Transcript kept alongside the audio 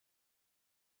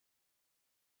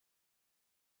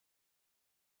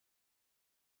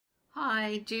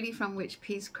Hi, Judy from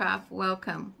Witchpeace Craft.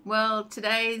 Welcome. Well,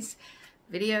 today's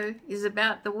video is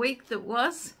about the week that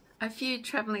was, a few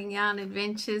traveling yarn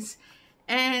adventures,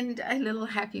 and a little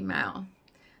happy mail.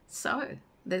 So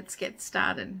let's get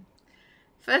started.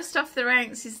 First off the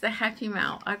ranks is the happy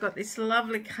mail. I got this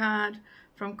lovely card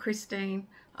from Christine,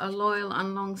 a loyal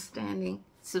and long-standing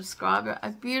subscriber, a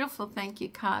beautiful thank you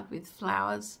card with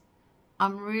flowers.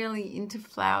 I'm really into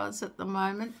flowers at the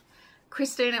moment.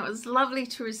 Christine, it was lovely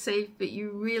to receive, but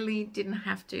you really didn't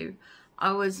have to.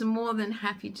 I was more than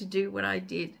happy to do what I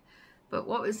did. But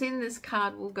what was in this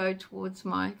card will go towards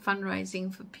my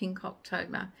fundraising for Pink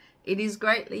October. It is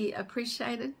greatly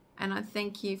appreciated, and I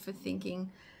thank you for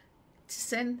thinking to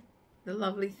send the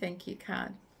lovely thank you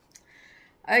card.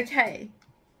 Okay,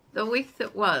 the week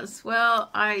that was. Well,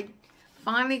 I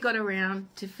finally got around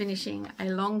to finishing a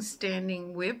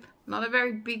long-standing whip, not a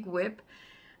very big whip.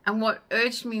 And what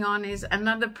urged me on is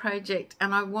another project,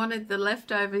 and I wanted the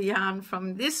leftover yarn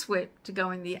from this whip to go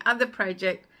in the other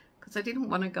project because I didn't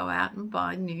want to go out and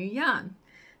buy new yarn.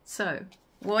 So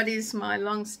what is my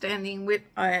long-standing whip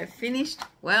I have finished?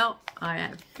 Well, I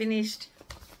have finished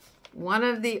one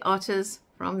of the otters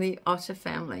from the otter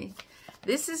family.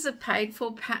 This is a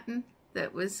paid-for pattern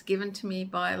that was given to me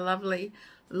by a lovely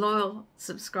loyal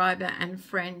subscriber and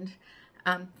friend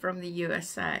from the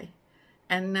USA.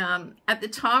 And at the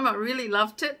time, I really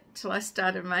loved it till I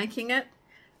started making it.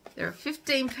 There are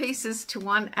 15 pieces to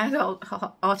one adult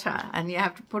otter, and you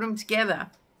have to put them together.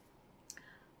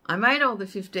 I made all the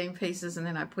 15 pieces and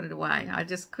then I put it away. I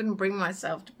just couldn't bring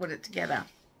myself to put it together.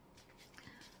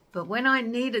 But when I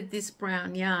needed this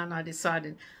brown yarn, I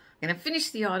decided I'm going to finish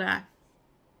the otter,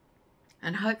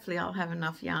 and hopefully I'll have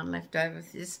enough yarn left over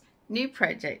for this new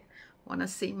project. Want to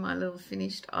see my little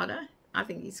finished otter? I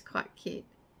think he's quite cute.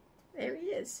 There he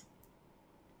is.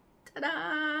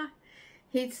 Ta-da!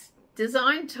 He's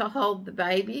designed to hold the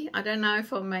baby. I don't know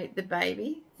if I'll make the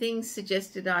baby. Things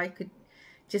suggested I could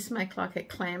just make like a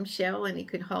clamshell and he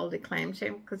could hold a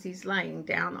clamshell because he's laying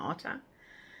down otter.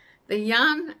 The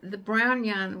yarn, the brown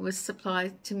yarn, was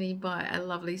supplied to me by a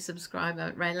lovely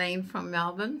subscriber, Raylene from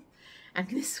Melbourne. And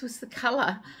this was the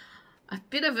colour. A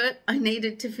bit of it I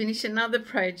needed to finish another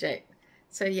project.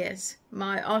 So yes,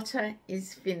 my otter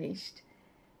is finished.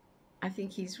 I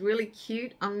think he's really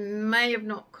cute. I may have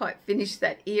not quite finished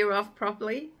that ear off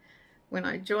properly when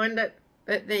I joined it,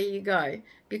 but there you go.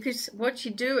 Because what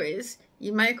you do is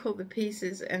you make all the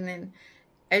pieces, and then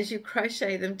as you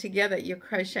crochet them together, you're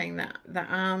crocheting the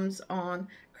arms on,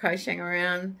 crocheting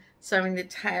around, sewing the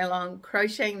tail on,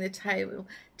 crocheting the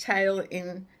tail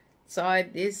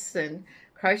inside this, and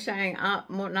crocheting up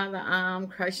another arm,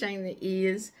 crocheting the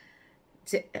ears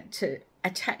to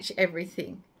attach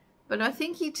everything. But I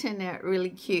think he turned out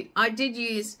really cute. I did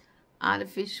use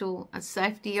artificial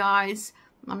safety eyes.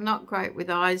 I'm not great with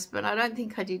eyes, but I don't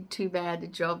think I did too bad a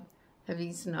job of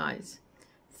his nose.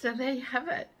 So there you have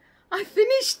it. I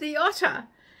finished the otter.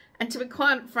 And to be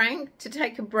quite frank, to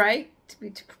take a break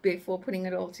before putting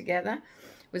it all together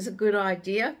was a good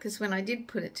idea, because when I did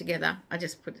put it together, I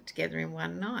just put it together in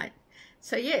one night.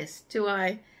 So yes, do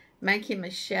I make him a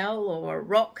shell or a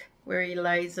rock where he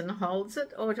lays and holds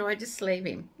it, or do I just leave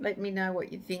him? Let me know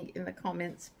what you think in the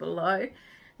comments below.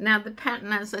 Now the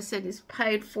pattern, as I said, is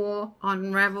paid for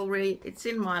on Ravelry. It's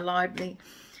in my library.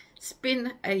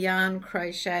 Spin a yarn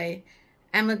crochet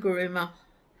amigurumi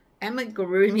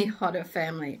Otter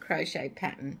family crochet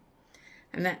pattern,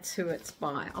 and that's who it's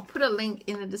by. I'll put a link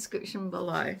in the description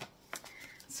below.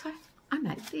 So I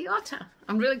made the otter.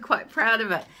 I'm really quite proud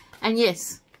of it, and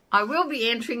yes, I will be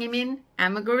entering him in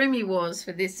Amigurumi Wars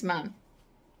for this month.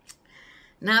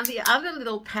 Now the other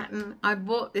little pattern I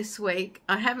bought this week,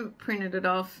 I haven't printed it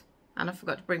off and I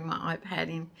forgot to bring my iPad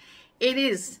in. It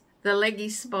is the Leggy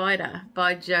Spider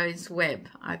by Jo's Web.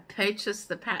 I purchased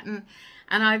the pattern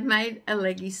and I've made a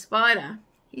leggy spider.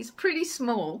 He's pretty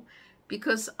small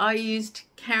because I used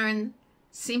Cairns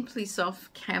Simply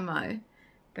Soft Camo,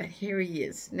 but here he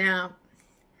is. Now,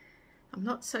 I'm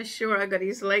not so sure I got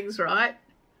his legs right,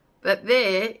 but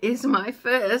there is my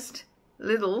first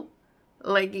little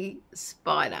leggy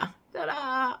spider.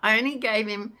 Ta-da! I only gave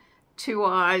him 2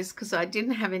 eyes because I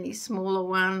didn't have any smaller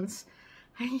ones.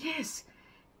 And yes,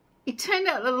 he turned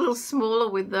out a little smaller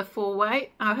with the 4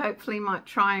 weight. I hopefully might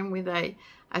try him with a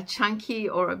chunky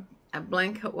or a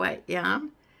blanket weight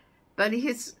yarn. But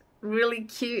he's really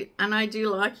cute and I do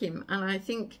like him. And I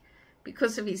think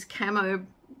because of his camo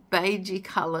beigey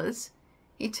colours,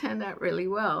 he turned out really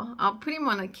well. I'll put him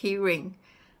on a key ring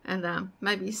and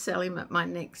maybe sell him at my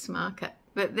next market.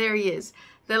 But there he is,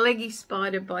 the Leggy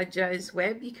Spider by Jo's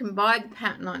Web. You can buy the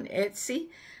pattern on Etsy,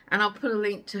 and I'll put a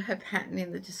link to her pattern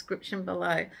in the description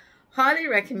below. Highly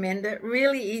recommend it.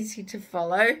 Really easy to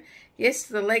follow. Yes,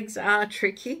 the legs are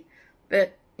tricky,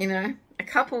 but you know, a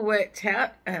couple worked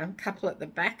out. A couple at the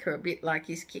back are a bit like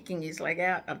he's kicking his leg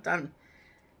out. I've done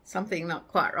something not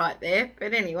quite right there,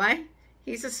 but anyway,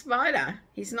 he's a spider.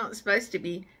 He's not supposed to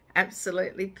be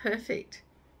absolutely perfect,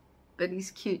 but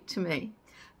he's cute to me.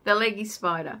 The Leggy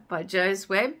Spider by Joe's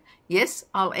Web. Yes,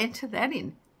 I'll enter that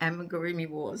in Amigurumi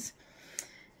Wars.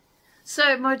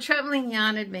 So my travelling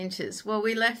yarn adventures. Well,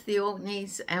 we left the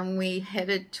Orkneys and we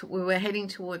were heading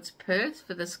towards Perth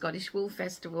for the Scottish Wool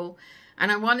Festival,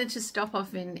 and I wanted to stop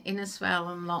off in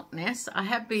Innisfail and Lochness. I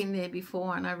have been there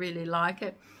before and I really like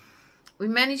it. We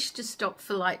managed to stop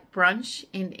for like brunch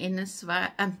in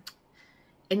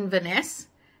Inverness,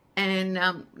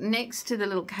 and next to the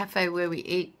little cafe where we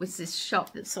eat was this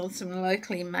shop that sold some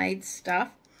locally made stuff,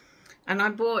 and I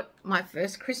bought my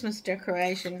first Christmas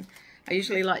decoration. I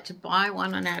usually like to buy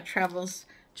one on our travels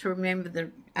to remember the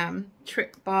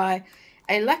trip by.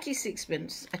 A lucky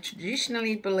sixpence, are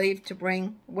traditionally believed to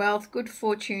bring wealth, good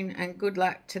fortune and good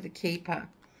luck to the keeper.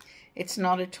 It's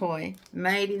not a toy,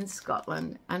 made in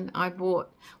Scotland. And I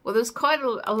bought, well, there's quite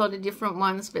a lot of different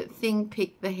ones, but Thing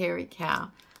picked the hairy cow.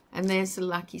 And there's the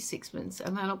lucky sixpence,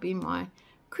 and that'll be my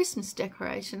Christmas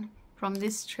decoration from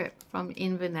this trip from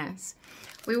Inverness.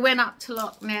 We went up to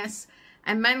Loch Ness,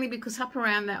 and mainly because up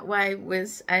around that way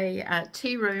was a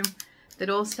tea room that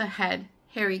also had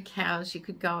hairy cows you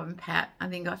could go and pat. I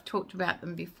think I've talked about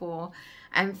them before.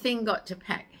 And Thing got to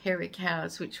pat hairy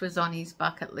cows, which was on his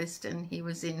bucket list, and he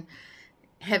was in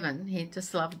heaven. He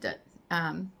just loved it.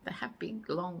 They have big,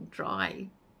 long, dry,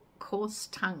 coarse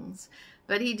tongues.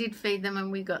 But he did feed them,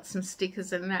 and we got some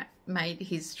stickers, and that made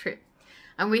his trip.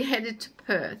 And we headed to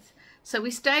Perth. So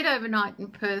we stayed overnight in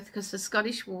Perth because the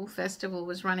Scottish Wool Festival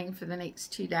was running for the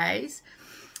next 2 days.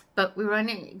 But we were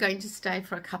only going to stay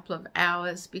for a couple of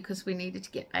hours because we needed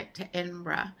to get back to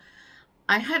Edinburgh.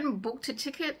 I hadn't booked a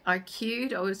ticket. I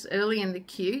queued. I was early in the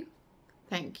queue.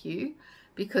 Thank you.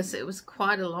 Because it was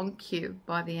quite a long queue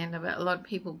by the end of it. A lot of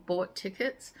people bought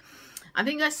tickets. I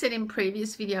think I said in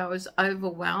previous video I was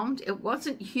overwhelmed. It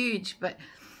wasn't huge, but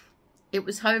it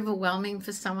was overwhelming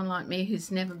for someone like me who's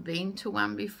never been to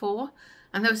one before.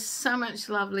 And there was so much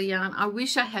lovely yarn. I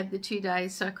wish I had the 2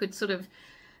 days so I could sort of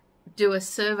do a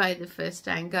survey the first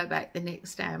day and go back the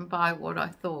next day and buy what I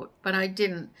thought, but I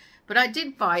didn't. But I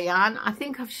did buy yarn. I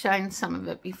think I've shown some of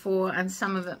it before, and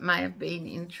some of it may have been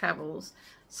in travels.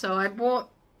 So I bought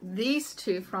these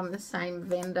two from the same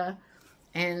vendor,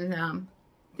 and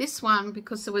this one,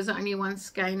 because there was only one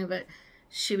skein of it,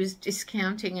 she was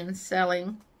discounting and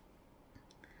selling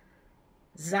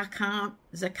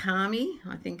Zakami,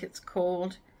 I think it's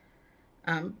called,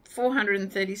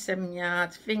 437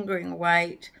 yards, fingering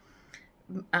weight,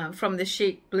 from the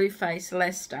sheep Blueface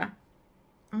Leicester.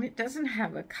 I mean, it doesn't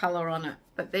have a colour on it,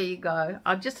 but there you go.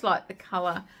 I just like the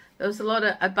colour. There was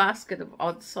a basket of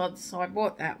odd sods, so I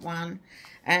bought that one.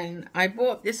 And I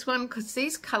bought this one because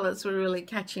these colours were really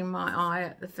catching my eye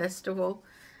at the festival.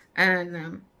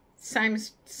 And same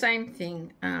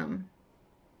thing, 100%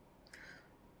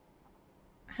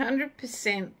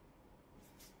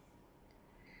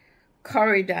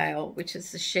 Corriedale, which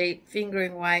is the sheep,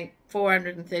 fingering weight,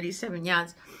 437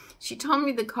 yards. She told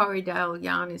me the Corriedale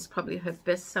yarn is probably her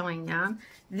best-selling yarn.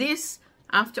 This,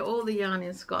 after all the yarn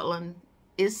in Scotland,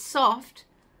 is soft,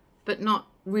 but not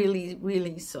really,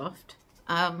 really soft.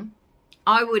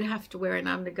 I would have to wear an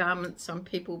undergarment. Some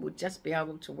people would just be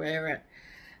able to wear it.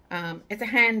 It's a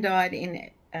hand-dyed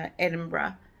in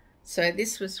Edinburgh. So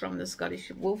this was from the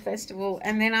Scottish Wool Festival.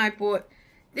 And then I bought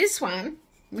this one,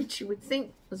 which you would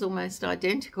think was almost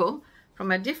identical,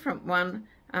 from a different one,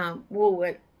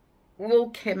 Wool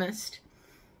Chemist.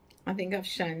 I think I've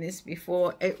shown this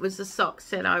before. It was a sock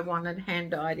set I wanted,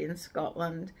 hand-dyed in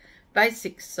Scotland.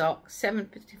 Basic sock,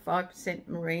 75%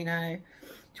 merino,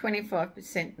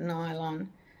 25% nylon.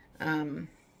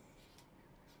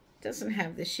 Doesn't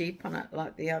have the sheep on it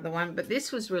like the other one, but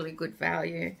this was really good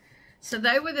value. So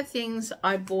they were the things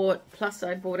I bought, plus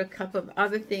I bought a couple of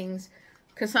other things,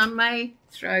 because I may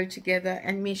throw together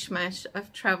a mishmash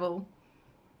of travel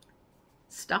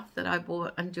stuff that I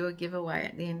bought and do a giveaway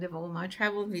at the end of all my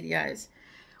travel videos.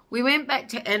 We went back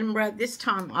to Edinburgh. This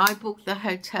time I booked the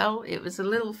hotel. It was a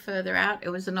little further out. It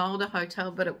was an older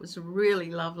hotel, but it was really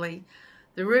lovely.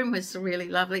 The room was really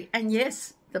lovely. And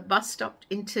yes, the bus stop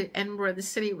into Edinburgh, the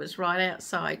city, was right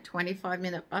outside.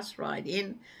 25-minute bus ride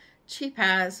in. Cheap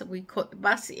hours. We caught the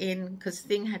bus in because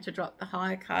Thing had to drop the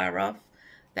hire car off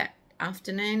that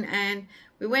afternoon. And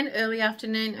we went early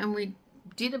afternoon and we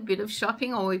did a bit of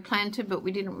shopping, or we planned to, but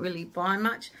we didn't really buy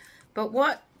much. But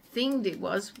what Thing did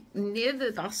was, near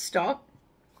the bus stop,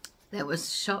 there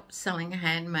was shops selling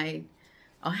handmade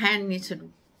or hand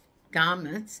knitted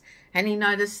garments, and he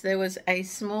noticed there was a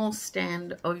small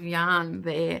stand of yarn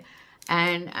there,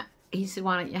 and he said,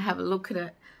 why don't you have a look at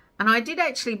it? And I did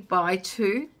actually buy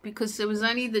two because there was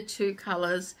only the two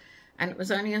colors and it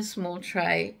was only a small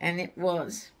tray, and it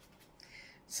was.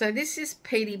 So this is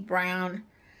Petey Brown.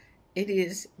 It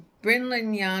is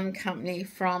Brinlin Yarn Company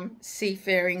from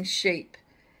Seafaring Sheep.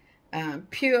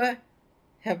 Pure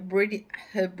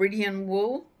Hebridean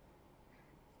wool.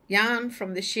 Yarn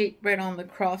from the sheep bred on the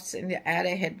Crofts in the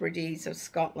Outer Hebrides of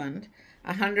Scotland.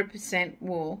 100%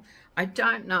 wool. I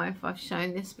don't know if I've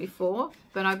shown this before,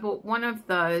 but I bought one of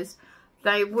those.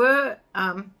 They were,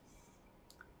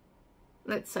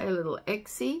 let's say, a little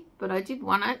Xy, but I did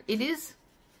want it. It is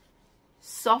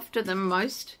softer than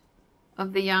most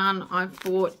of the yarn I've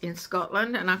bought in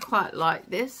Scotland, and I quite like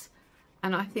this,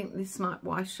 and I think this might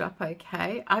wash up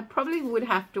okay. I probably would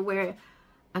have to wear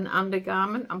an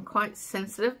undergarment. I'm quite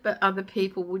sensitive, but other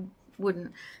people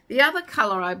wouldn't. The other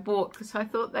color I bought, because I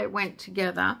thought they went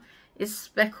together, is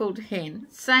Speckled Hen.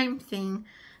 Same thing,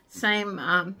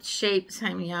 same sheep,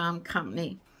 same yarn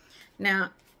company.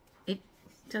 Now,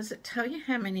 does it tell you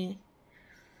how many?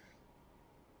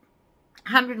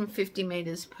 150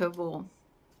 meters per wool.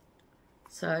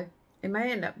 So it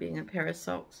may end up being a pair of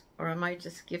socks, or I may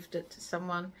just gift it to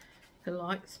someone who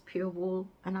likes pure wool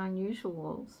and unusual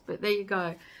wools. But there you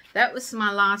go. That was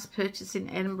my last purchase in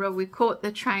Edinburgh. We caught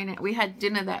the train. We had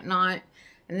dinner that night,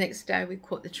 and the next day we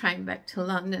caught the train back to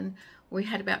London. We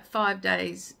had about 5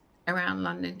 days around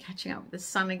London catching up with the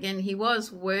son again. He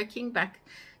was working back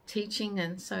teaching,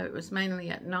 and so it was mainly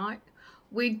at night.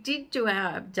 We did do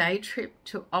our day trip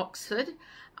to Oxford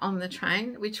on the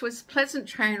train, which was a pleasant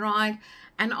train ride.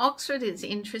 And Oxford is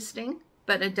interesting,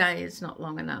 but a day is not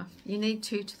long enough. You need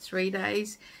 2 to 3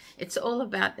 days. It's all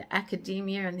about the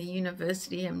academia and the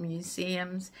university and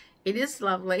museums. It is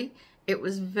lovely. It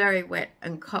was very wet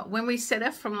and cold. When we set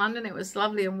off from London, it was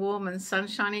lovely and warm and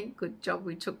sunshiny. Good job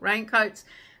we took raincoats,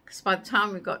 because by the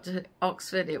time we got to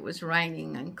Oxford, it was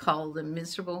raining and cold and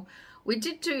miserable. We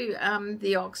did do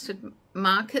the Oxford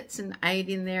markets and ate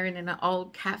in there in an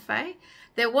old cafe.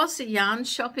 There was a yarn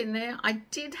shop in there. I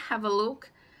did have a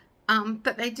look,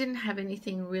 but they didn't have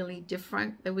anything really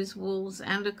different. There was wools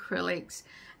and acrylics.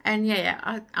 And yeah,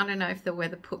 I don't know if the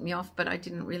weather put me off, but I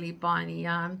didn't really buy any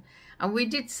yarn. And we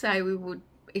did say we would,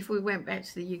 if we went back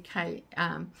to the UK,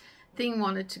 Thing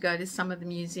wanted to go to some of the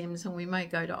museums, and we may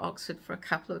go to Oxford for a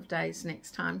couple of days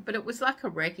next time. But it was like a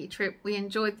recce trip. We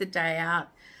enjoyed the day out.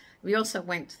 We also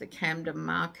went to the Camden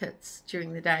markets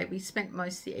during the day. We spent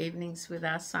most of the evenings with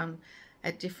our son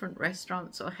at different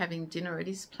restaurants or having dinner at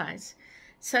his place.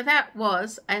 So that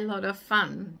was a lot of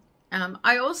fun.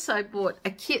 I also bought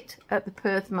a kit at the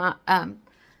Perth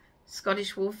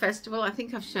Scottish Wool Festival. I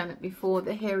think I've shown it before,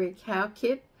 the Hairy Cow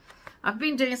kit. I've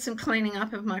been doing some cleaning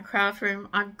up of my craft room.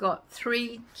 I've got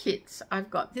 3 kits.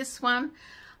 I've got this one,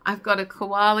 I've got a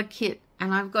koala kit,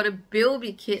 and I've got a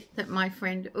bilby kit that my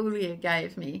friend Ulia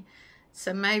gave me.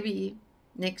 So maybe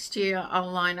next year I'll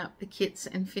line up the kits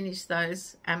and finish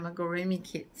those amigurumi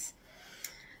kits.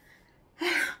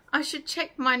 I should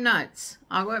check my notes.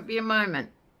 I won't be a moment.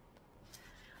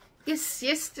 Yes,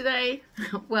 yesterday,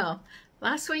 well,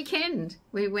 last weekend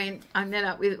I met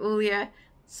up with Ulia,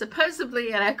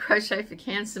 supposedly at our Crochet for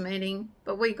Cancer meeting,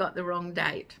 but we got the wrong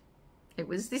date. It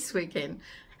was this weekend.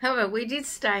 However, we did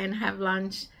stay and have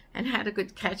lunch and had a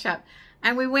good catch up.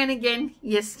 And we went again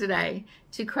yesterday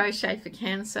to Crochet for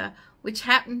Cancer, which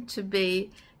happened to be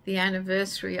the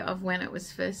anniversary of when it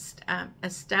was first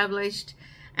established.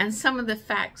 And some of the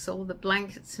facts, all the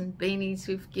blankets and beanies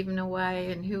we've given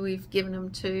away and who we've given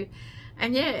them to.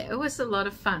 And yeah, it was a lot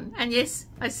of fun. And yes,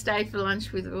 I stayed for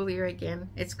lunch with Ulia again.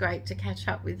 It's great to catch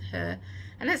up with her.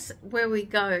 And that's where we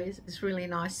go. It's really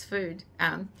nice food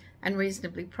and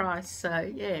reasonably priced.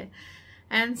 So yeah.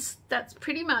 And that's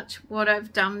pretty much what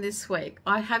I've done this week.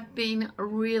 I have been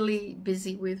really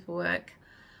busy with work.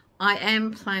 I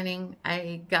am planning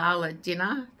a gala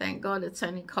dinner. Thank God it's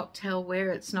only cocktail wear.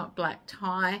 It's not black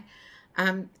tie.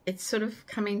 It's sort of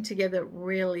coming together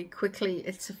really quickly.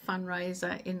 It's a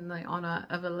fundraiser in the honour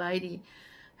of a lady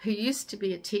who used to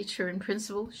be a teacher and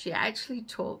principal. She actually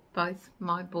taught both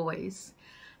my boys.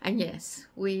 And yes,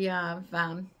 we have,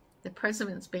 the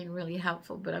president's been really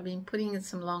helpful, but I've been putting in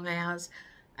some long hours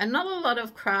and not a lot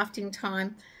of crafting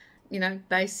time, you know,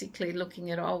 basically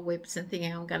looking at old whips and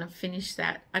thinking I'm going to finish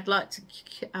that. I'd like to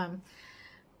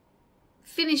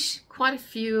finish quite a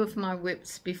few of my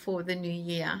whips before the new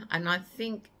year, and I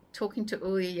think, talking to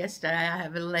Ulia yesterday, I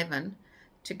have 11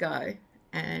 to go,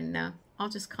 and I'll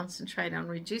just concentrate on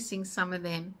reducing some of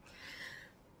them.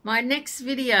 My next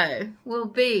video will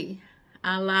be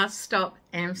our last stop,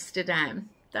 Amsterdam.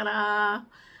 Ta-da!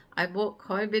 I bought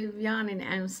quite a bit of yarn in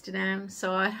Amsterdam,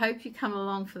 so I hope you come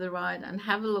along for the ride and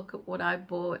have a look at what I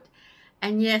bought.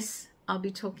 And yes, I'll be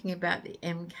talking about the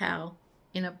MCAL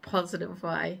in a positive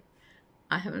way.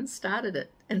 I haven't started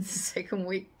it, and the second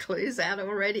week clues out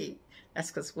already. That's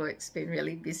because work's been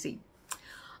really busy.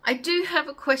 I do have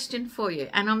a question for you,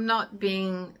 and I'm not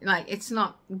being like, it's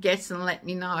not guess and let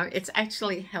me know. It's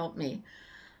actually helped me.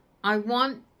 I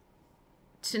want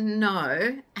to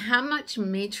know how much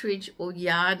meterage or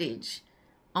yardage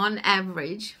on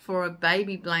average for a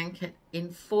baby blanket in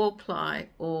 4-ply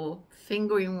or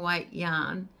fingering weight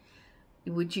yarn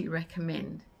would you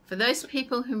recommend? For those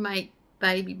people who make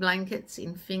baby blankets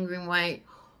in fingering weight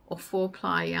or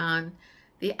 4-ply yarn,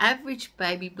 the average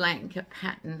baby blanket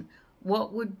pattern,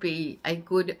 what would be a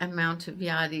good amount of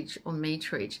yardage or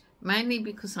meterage? Mainly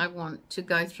because I want to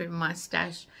go through my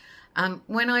stash.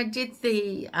 When I did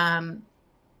the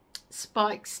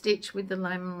spike stitch with the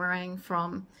lemon meringue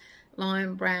from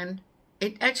Lion Brand,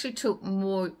 it actually took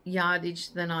more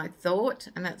yardage than I thought,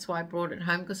 and that's why I brought it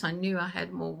home, because I knew I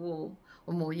had more wool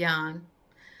or more yarn.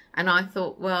 And I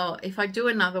thought, well, if I do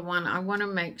another one, I want to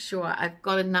make sure I've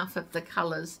got enough of the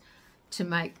colors to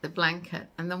make the blanket.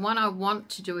 And the one I want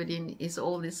to do it in is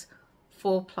all this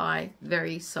 4-ply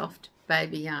very soft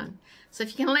baby yarn. So if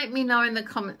you can let me know in the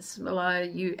comments below,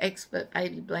 you expert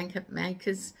baby blanket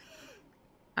makers,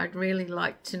 I'd really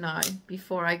like to know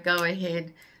before I go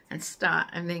ahead and start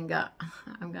and then go,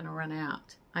 I'm going to run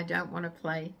out. I don't want to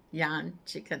play yarn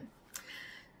chicken.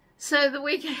 So the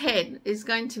week ahead is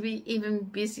going to be even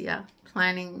busier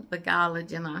planning the gala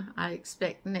dinner. I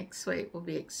expect next week will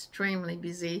be extremely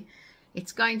busy.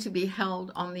 It's going to be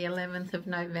held on the 11th of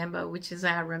November, which is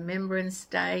our Remembrance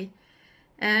Day.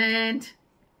 And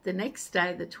the next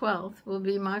day, the 12th, will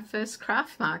be my first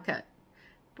craft market.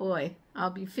 Boy, I'll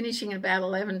be finishing at about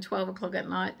 11, 12 o'clock at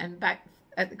night and back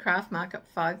at the craft market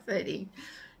 5:30.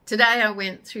 Today I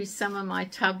went through some of my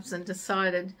tubs and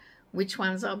decided which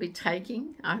ones I'll be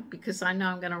taking because I know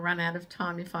I'm going to run out of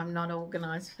time if I'm not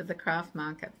organised for the craft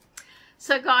market.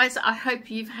 So guys, I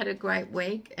hope you've had a great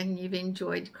week and you've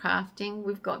enjoyed crafting.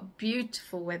 We've got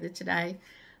beautiful weather today.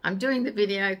 I'm doing the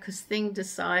video because Thing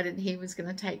decided he was going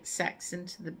to take Saxon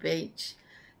to the beach.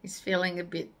 He's feeling a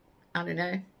bit, I don't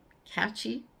know,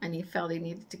 couchy, and he felt he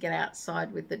needed to get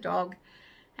outside with the dog.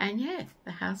 And yeah,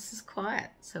 the house is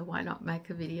quiet, so why not make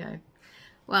a video?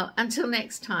 Well, until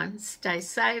next time, stay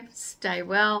safe, stay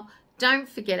well. Don't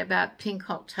forget about Pink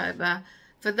October.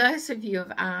 For those of you who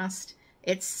have asked,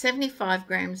 it's 75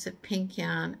 grams of pink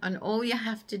yarn, and all you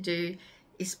have to do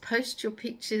is post your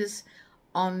pictures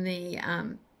on the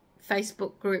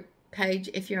Facebook group page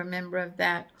if you're a member of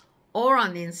that, or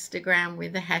on Instagram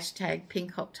with the hashtag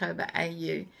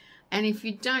PinkOctoberAU. And if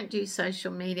you don't do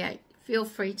social media, feel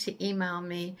free to email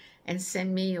me and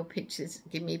send me your pictures.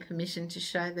 Give me permission to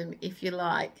show them if you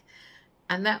like.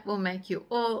 And that will make you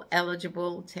all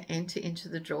eligible to enter into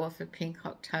the draw for Pink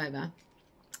October.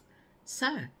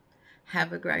 So,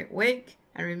 have a great week,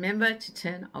 and remember to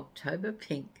turn October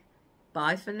pink.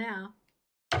 Bye for now.